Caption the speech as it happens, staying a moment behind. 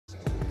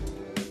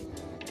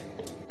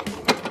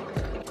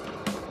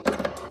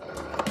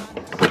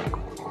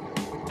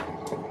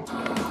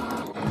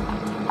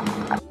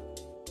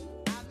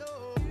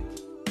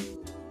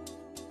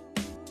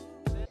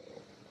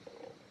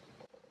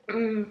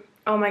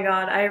Oh my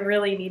god, I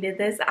really needed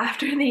this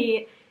after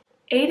the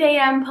 8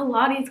 a.m.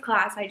 Pilates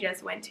class I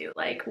just went to.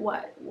 Like,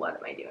 what am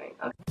I doing?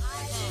 Okay.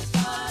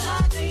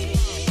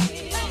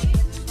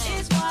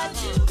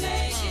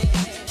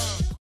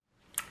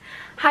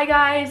 Hi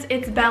guys,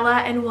 it's Bella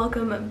and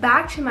welcome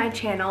back to my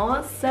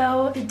channel.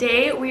 So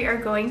today we are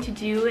going to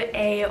do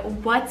a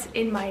what's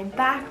in my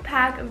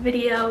backpack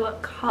video,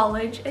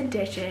 college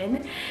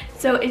edition.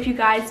 So if you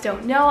guys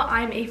don't know,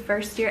 I'm a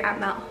first year at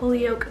Mount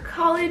Holyoke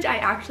College. I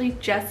actually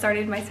just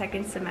started my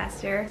second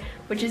semester,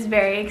 which is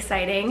very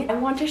exciting. I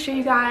want to show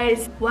you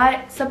guys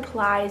what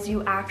supplies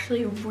you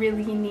actually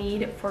really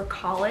need for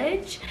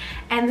college.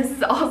 And this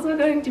is also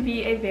going to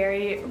be a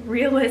very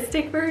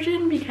realistic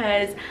version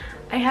because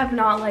I have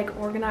not like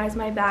organized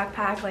my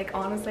backpack. Like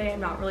honestly, I'm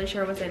not really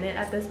sure what's in it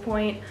at this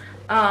point.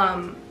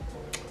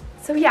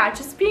 So yeah,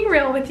 just being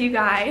real with you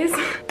guys.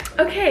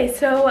 Okay,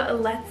 so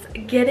let's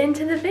get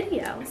into the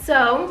video.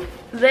 So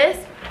this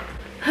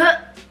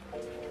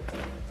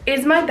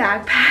is my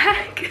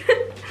backpack.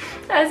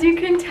 As you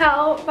can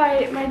tell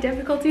by my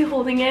difficulty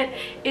holding it,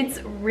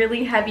 it's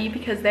really heavy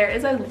because there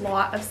is a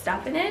lot of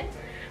stuff in it.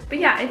 But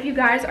yeah, if you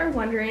guys are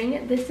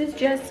wondering, this is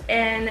just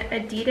an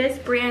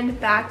Adidas brand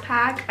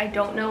backpack. I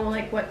don't know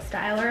like what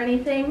style or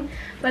anything,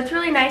 but it's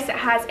really nice. It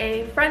has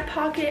a front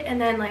pocket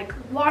and then like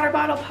water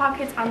bottle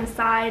pockets on the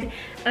side.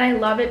 And I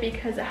love it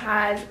because it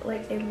has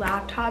like a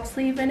laptop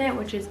sleeve in it,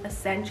 which is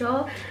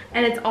essential.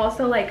 And it's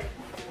also like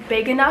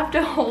big enough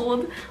to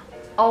hold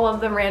all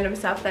of the random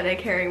stuff that I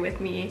carry with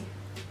me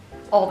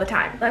all the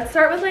time. Let's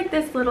start with like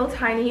this little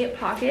tiny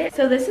pocket.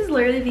 So this is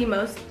literally the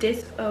most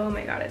oh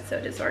my god, it's so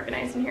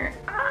disorganized in here.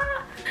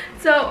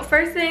 So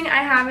first thing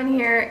I have in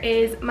here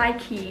is my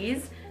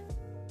keys.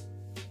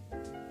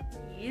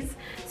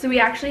 So we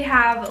actually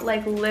have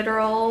like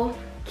literal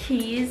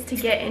keys to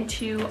get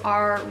into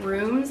our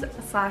rooms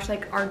slash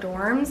like our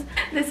dorms.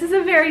 This is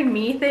a very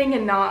me thing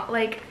and not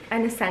like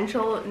an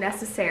essential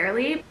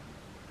necessarily.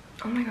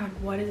 Oh my god,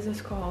 what is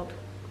this called?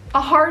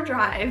 A hard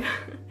drive.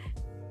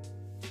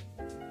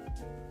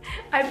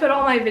 I put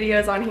all my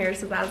videos on here,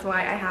 so that's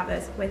why I have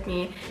this with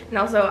me. And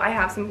also I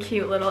have some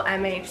cute little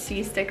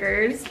MHC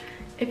stickers.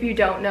 If you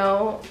don't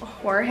know,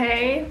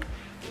 Jorge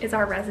is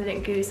our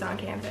resident goose on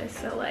campus,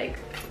 so like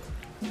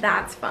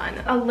that's fun.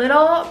 A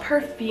little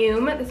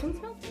perfume. This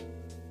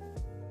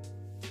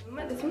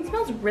one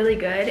smells really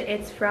good.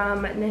 It's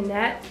from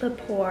Nanette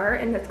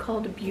Lepore and it's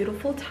called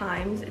Beautiful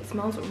Times. It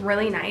smells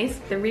really nice.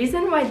 The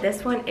reason why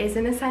this one is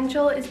an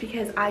essential is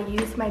because I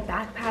use my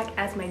backpack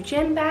as my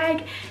gym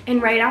bag,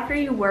 and right after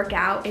you work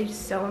out, it's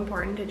so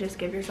important to just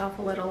give yourself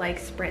a little like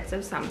spritz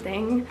of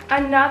something.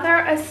 Another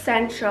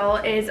essential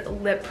is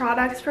lip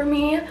products for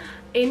me.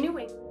 In New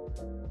England,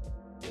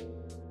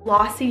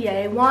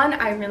 Glossier one,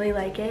 I really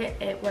like it.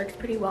 It works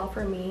pretty well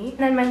for me. And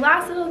then my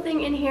last little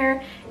thing in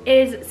here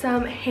is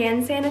some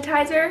hand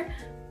sanitizer.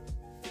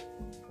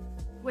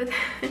 With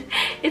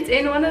it's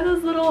in one of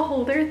those little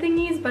holder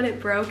thingies, but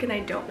it broke and I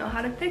don't know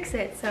how to fix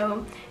it.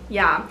 So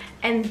yeah,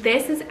 and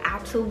this is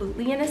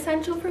absolutely an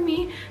essential for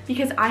me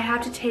because I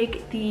have to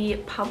take the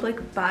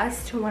public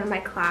bus to one of my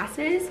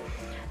classes,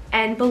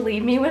 and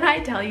believe me when I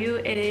tell you,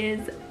 it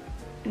is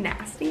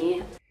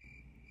nasty.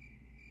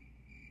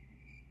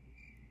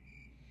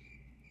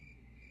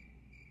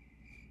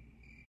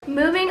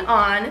 Moving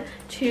on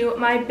to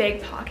my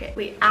big pocket.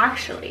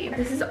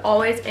 This is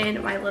always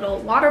in my little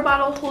water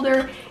bottle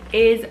holder,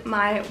 is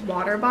my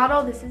water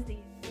bottle. This is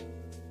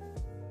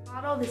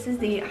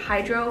the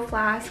Hydro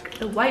Flask,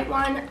 the white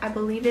one. I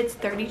believe it's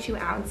 32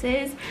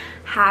 ounces.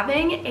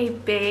 Having a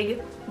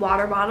big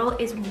water bottle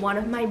is one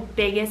of my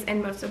biggest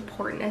and most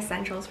important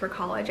essentials for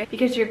college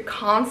because you're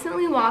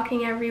constantly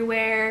walking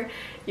everywhere.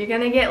 You're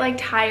gonna get like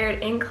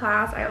tired in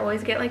class. I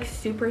always get like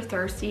super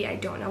thirsty. I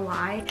don't know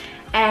why.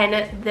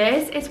 And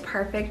this is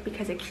perfect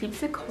because it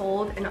keeps it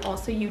cold and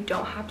also you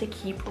don't have to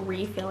keep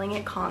refilling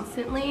it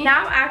constantly.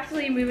 Now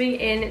actually moving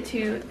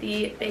into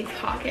the big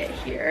pocket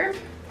here.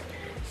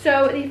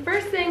 So the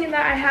first thing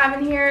that I have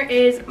in here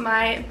is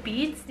my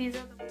Beats. These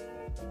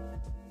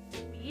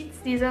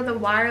are the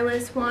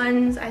wireless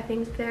ones. I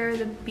think they're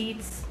the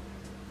Beats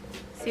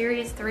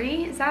Series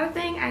 3. Is that a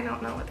thing? I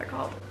don't know what they're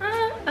called.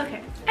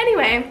 Okay.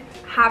 Anyway,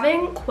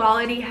 having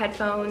quality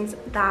headphones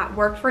that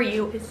work for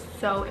you is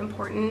so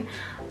important.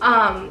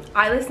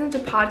 I listen to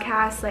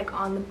podcasts like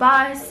on the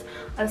bus.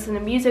 I listen to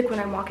music when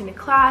I'm walking to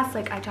class.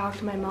 Like I talk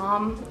to my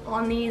mom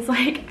on these.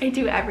 Like I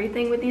do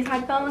everything with these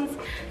headphones.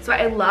 So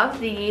I love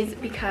these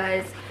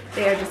because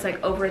they are just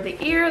like over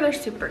the ear. They're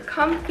super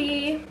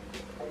comfy.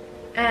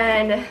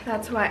 And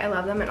that's why I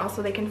love them. And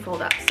also they can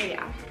fold up. So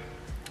yeah.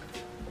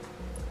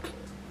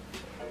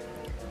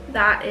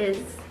 That is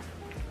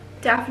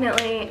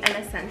definitely an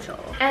essential.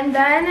 And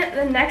then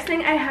the next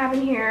thing I have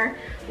in here,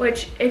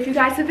 which if you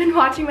guys have been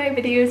watching my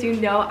videos, you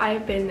know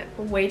I've been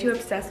way too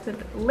obsessed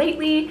with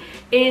lately,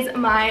 is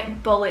my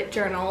bullet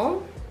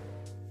journal.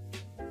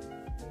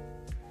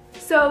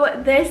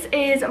 So this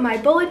is my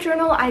bullet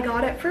journal. I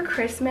got it for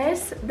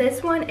Christmas.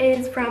 This one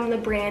is from the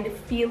brand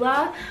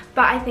Fila,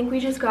 but I think we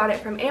just got it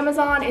from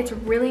Amazon. It's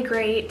really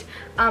great.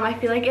 I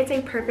feel like it's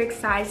a perfect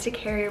size to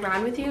carry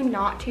around with you,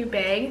 not too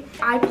big.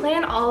 I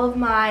plan all of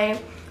my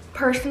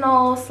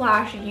personal /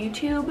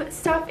 YouTube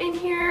stuff in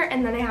here,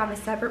 and then I have a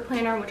separate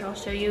planner which I'll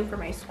show you for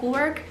my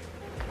schoolwork.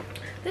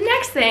 The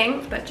next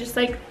thing, but just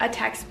like a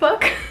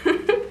textbook.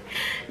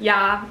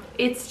 Yeah,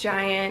 it's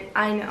giant,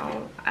 I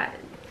know.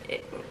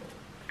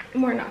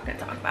 We're not gonna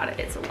talk about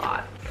it, it's a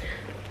lot.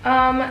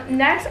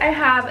 Next I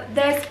have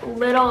this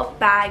little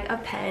bag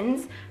of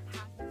pens.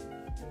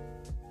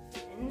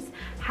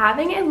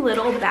 Having a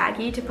little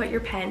baggie to put your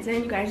pens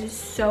in, you guys, is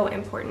so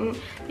important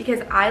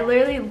because I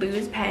literally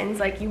lose pens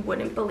like you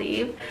wouldn't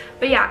believe.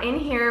 But yeah, in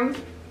here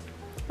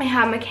I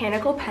have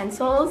mechanical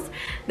pencils.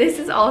 This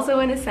is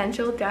also an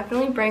essential.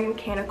 Definitely bring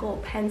mechanical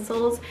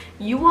pencils.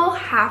 You will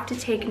have to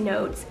take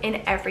notes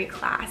in every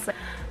class.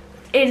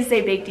 It is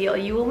a big deal.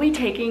 You will be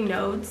taking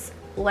notes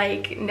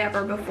like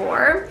never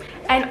before.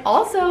 And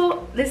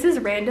also, this is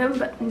random,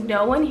 but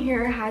no one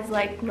here has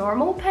like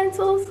normal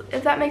pencils,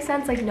 if that makes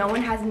sense. Like no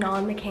one has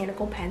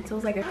non-mechanical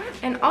pencils.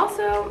 And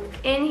also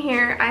in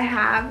here I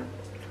have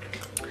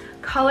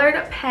colored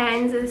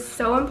pens. Is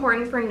so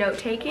important for note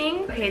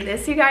taking. Okay,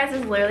 this, you guys,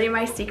 is literally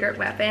my secret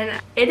weapon.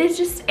 It is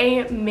just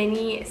a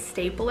mini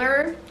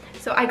stapler.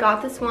 So I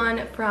got this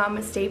one from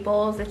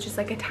Staples. It's just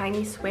like a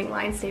tiny swing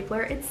line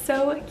stapler. It's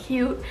so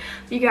cute.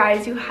 You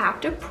guys, you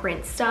have to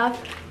print stuff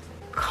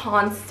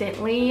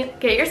constantly.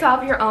 Get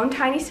yourself your own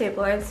tiny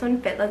stapler. This one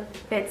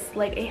fits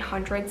like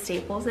 100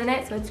 staples in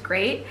it, so it's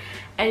great.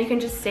 And you can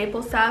just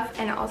staple stuff,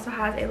 and it also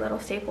has a little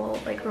staple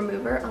like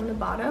remover on the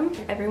bottom.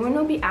 Everyone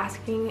will be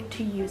asking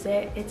to use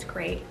it. It's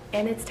great,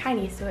 and it's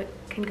tiny, so it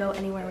can go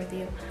anywhere with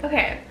you.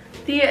 Okay,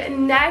 the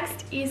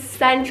next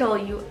essential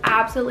you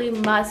absolutely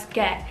must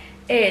get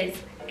is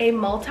a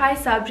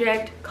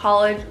multi-subject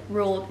college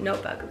ruled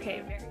notebook.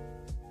 Okay,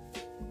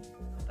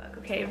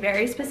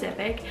 very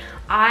specific.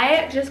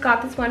 I just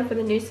got this one for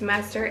the new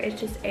semester.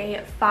 It's just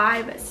a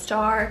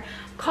 5-star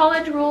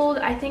college ruled.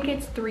 I think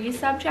it's 3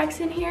 subjects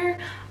in here.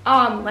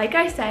 Like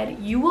I said,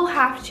 you will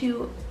have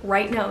to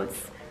write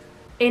notes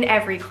in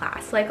every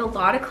class. Like a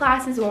lot of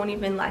classes won't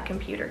even let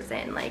computers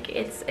in. Like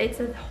it's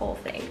a whole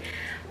thing.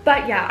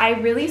 But yeah, I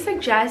really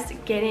suggest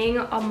getting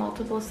a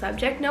multiple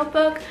subject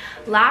notebook.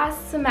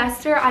 Last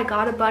semester, I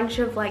got a bunch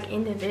of like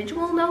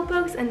individual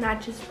notebooks, and that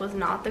just was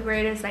not the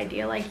greatest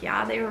idea. Like,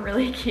 yeah, they were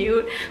really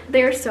cute.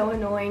 They were so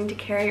annoying to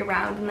carry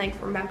around and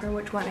like remember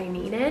which one I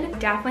needed.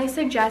 Definitely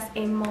suggest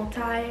a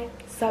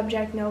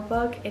multi-subject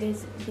notebook. It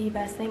is the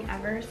best thing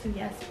ever. So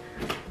yes,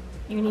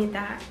 you need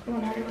that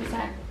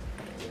 100%.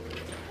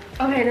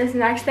 Okay, this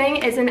next thing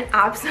is an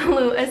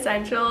absolute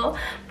essential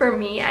for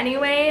me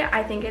anyway.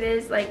 I think it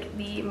is like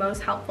the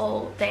most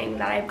helpful thing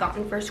that I've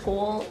gotten for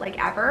school like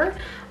ever.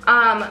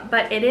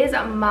 But it is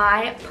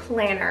my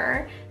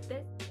planner.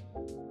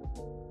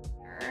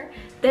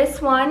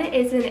 This one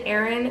is an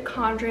Erin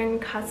Condren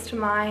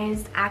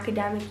customized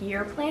academic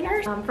year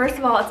planner. First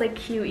of all, it's like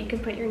cute. You can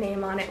put your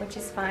name on it, which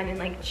is fun, and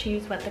like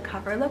choose what the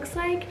cover looks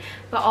like.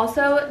 But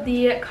also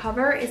the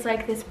cover is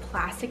like this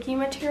plasticky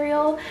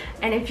material,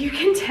 and if you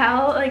can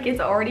tell, like it's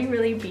already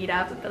really beat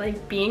up, but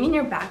like being in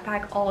your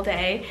backpack all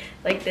day,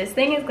 like this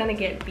thing is gonna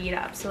get beat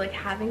up. So like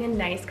having a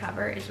nice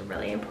cover is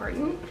really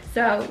important.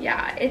 So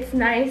yeah, it's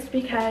nice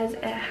because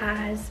it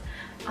has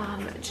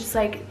just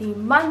like the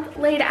month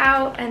laid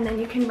out, and then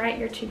you can write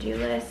your to-do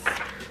list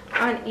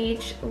on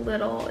each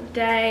little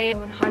day.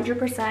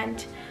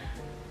 100%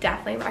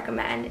 definitely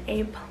recommend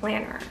a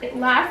planner.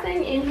 Last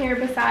thing in here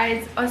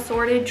besides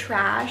assorted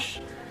trash,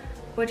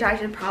 which I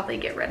should probably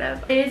get rid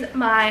of, is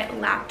my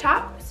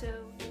laptop.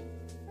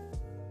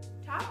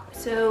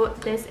 So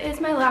this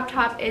is my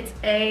laptop. It's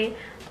a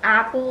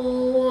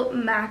Apple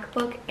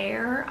MacBook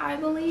Air, I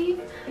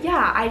believe.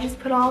 Yeah, I just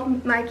put all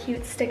my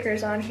cute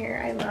stickers on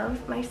here. I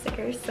love my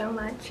stickers so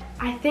much.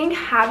 I think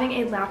having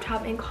a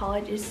laptop in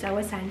college is so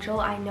essential.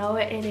 I know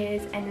it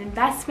is an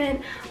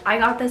investment. I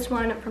got this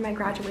one for my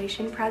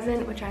graduation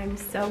present, which I'm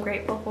so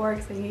grateful for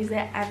because I use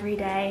it every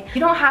day.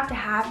 You don't have to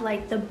have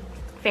like the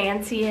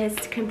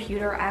fanciest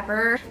computer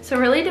ever, so it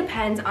really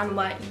depends on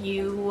what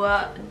you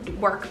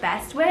work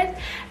best with.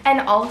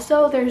 And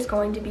also there's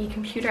going to be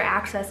computer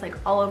access like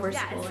all over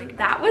school.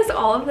 That was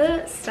all of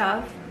the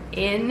stuff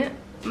in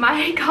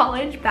my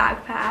college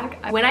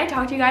backpack. When I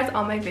talk to you guys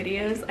on my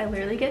videos, I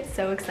literally get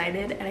so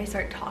excited and I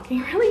start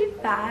talking really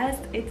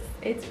fast.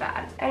 It's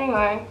bad.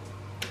 Anyway,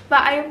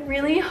 but I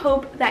really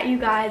hope that you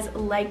guys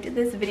liked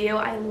this video.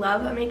 I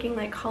love making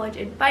like college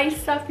advice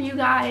stuff for you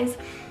guys.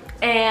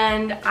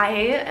 And I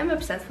am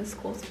obsessed with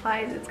school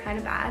supplies. It's kind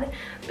of bad.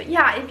 But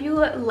yeah, if you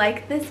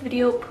like this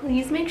video,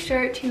 please make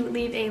sure to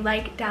leave a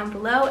like down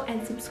below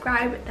and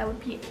subscribe. That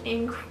would be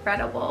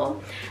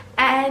incredible.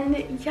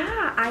 And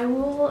yeah, I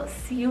will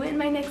see you in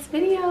my next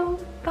video.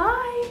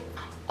 Bye.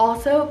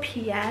 Also,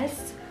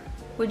 PS,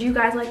 would you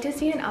guys like to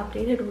see an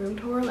updated room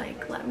tour?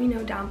 Like, let me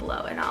know down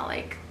below and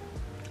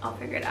I'll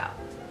figure it out.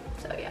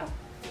 So yeah.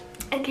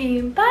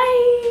 Okay,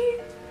 bye.